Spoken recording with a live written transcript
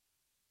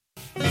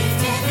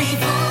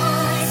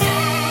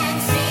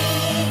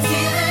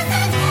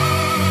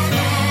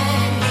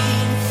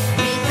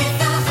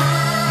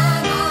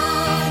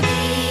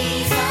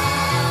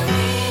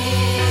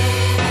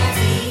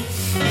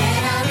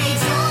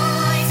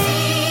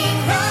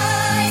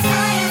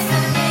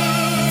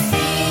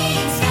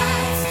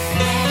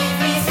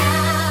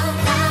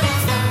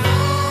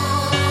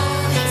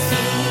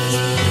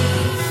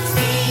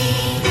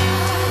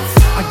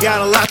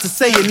to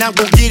say and I'm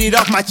gon' get it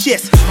off my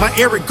chest. My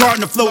Eric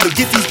Gardner flow to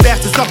get these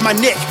bastards off my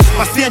neck.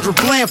 My Sandra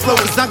Bland flow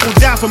is not gon'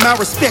 die for my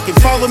respect. And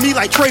follow me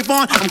like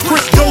Trayvon, I'm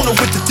Chris Donor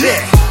with the deck.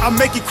 I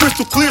make it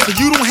crystal clear so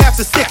you don't have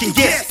to second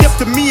guess. Step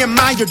to me and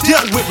mine you're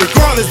dealt with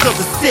regardless of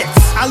the sex.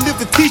 I live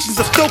the teachings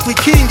of Stokely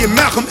King and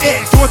Malcolm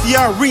X. Dorothy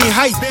Irene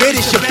Heights,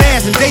 Betty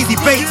Shabazz and Daisy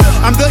Bates.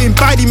 I'm the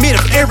embodiment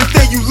of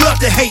everything you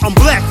love to hate. I'm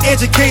black,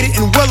 educated,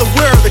 and well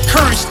aware of the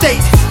current state.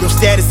 Your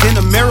status in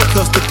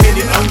America's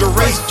dependent on your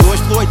race.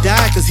 George Floyd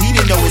died cause he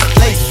didn't know his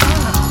place.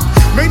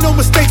 Make no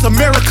mistakes,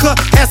 America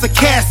has a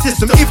caste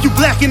system. If you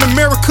black in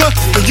America,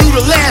 then you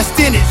the last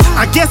in it.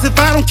 I guess if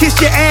I don't kiss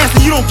your ass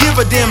and you don't give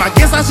a damn, I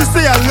guess I should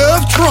say I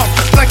love Trump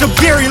like I'm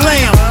Gary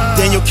Lamb.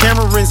 Daniel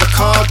Cameron's a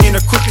cog in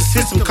a crooked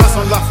system, cause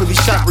unlawfully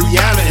shot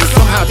Rihanna and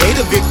somehow they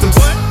the victims.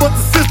 But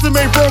the system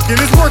ain't broken,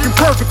 it's working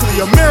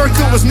perfectly.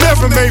 America was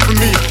never made for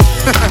me.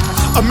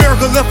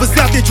 America left us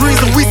out their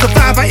dreams and we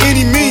survive by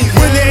any means.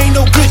 When there ain't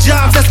no good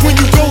jobs, that's when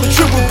you go to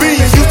triple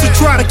B. They used to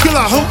try to kill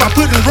our hope by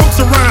putting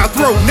ropes around our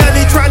throat. Now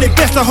they try their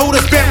best to hold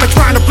us back by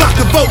trying to block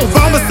the vote.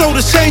 Obama sold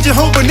us change and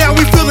hope, but now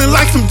we feeling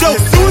like some dope.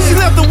 Soon as he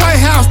left the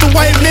White House, the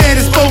white man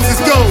exposed his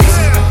ghost.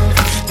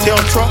 Tell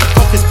Trump,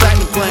 fuck his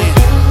platinum plan.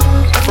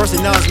 First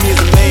acknowledge me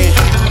as a man.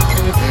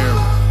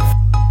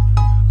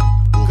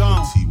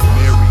 Gone.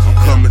 I'm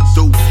coming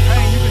through.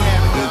 Benjamin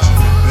Banner,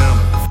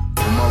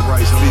 with my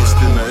right fist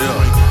in the air.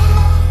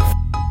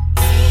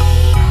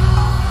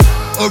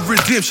 Of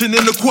redemption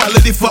and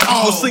equality for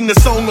all. Sing the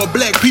song of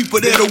black people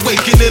that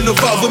awaken and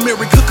evolve.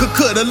 America could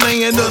cut the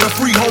land of the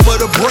free, home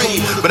of the brave.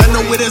 But I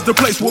know it as the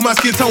place where my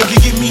skin tone can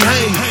get me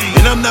hang.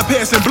 And I'm not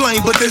passing blame,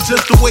 but that's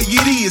just the way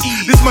it is.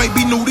 This might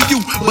be new to you,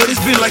 but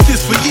it's been like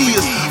this for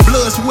years.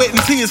 Blood, sweat,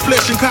 and tears,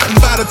 flesh and cotton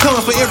by the ton.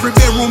 For every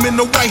bedroom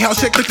in the White House,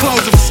 check the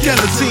closet for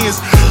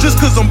skeletons. Just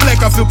cause I'm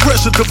black, I feel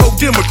pressure to vote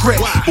Democrat.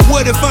 But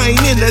what if I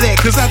ain't into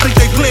that? Cause I think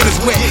they plan is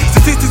whack.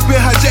 Statistics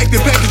been hijacked and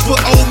packaged for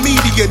old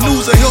media.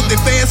 News of healthy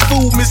fast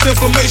food,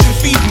 misinformation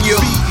feeding you.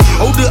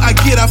 Older I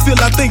get, I feel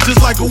I think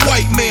just like a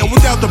white man.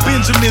 Without the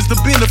Benjamins, the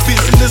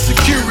benefits, and the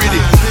security.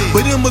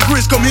 But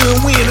immigrants come here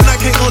and win, and I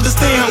can't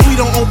understand how we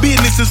don't own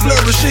businesses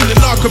flourishing in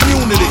our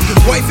community.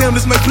 White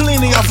families make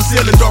plenty off of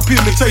selling dark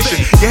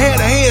pigmentation. You had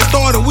a head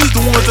start, and we the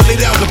ones that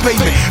laid out the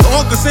pavement.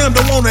 Uncle Sam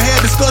don't wanna have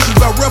discussions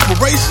about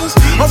reparations.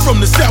 I'm from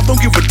the South,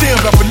 don't give a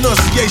damn about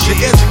pronunciation.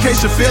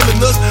 Education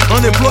failing us,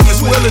 unemployment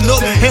swelling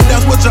up.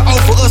 Handouts what you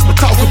offer us, but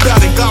talk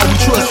about in God we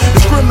trust.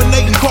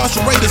 Discriminate,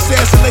 incarcerate,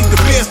 assassinate the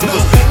best of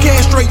us.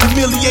 Castrate,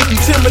 humiliate,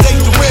 intimidate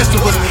the rest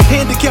of us.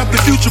 Handicap the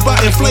future by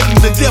inflating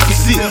the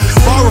deficit.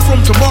 Borrow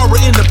from tomorrow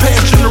in the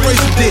past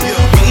generation debt.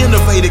 We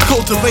innovated,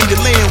 cultivated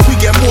land, we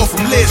got more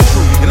from less.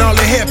 And all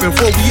that happened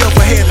before we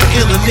ever had the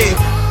internet.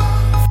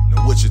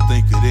 Now what you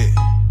think of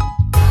that?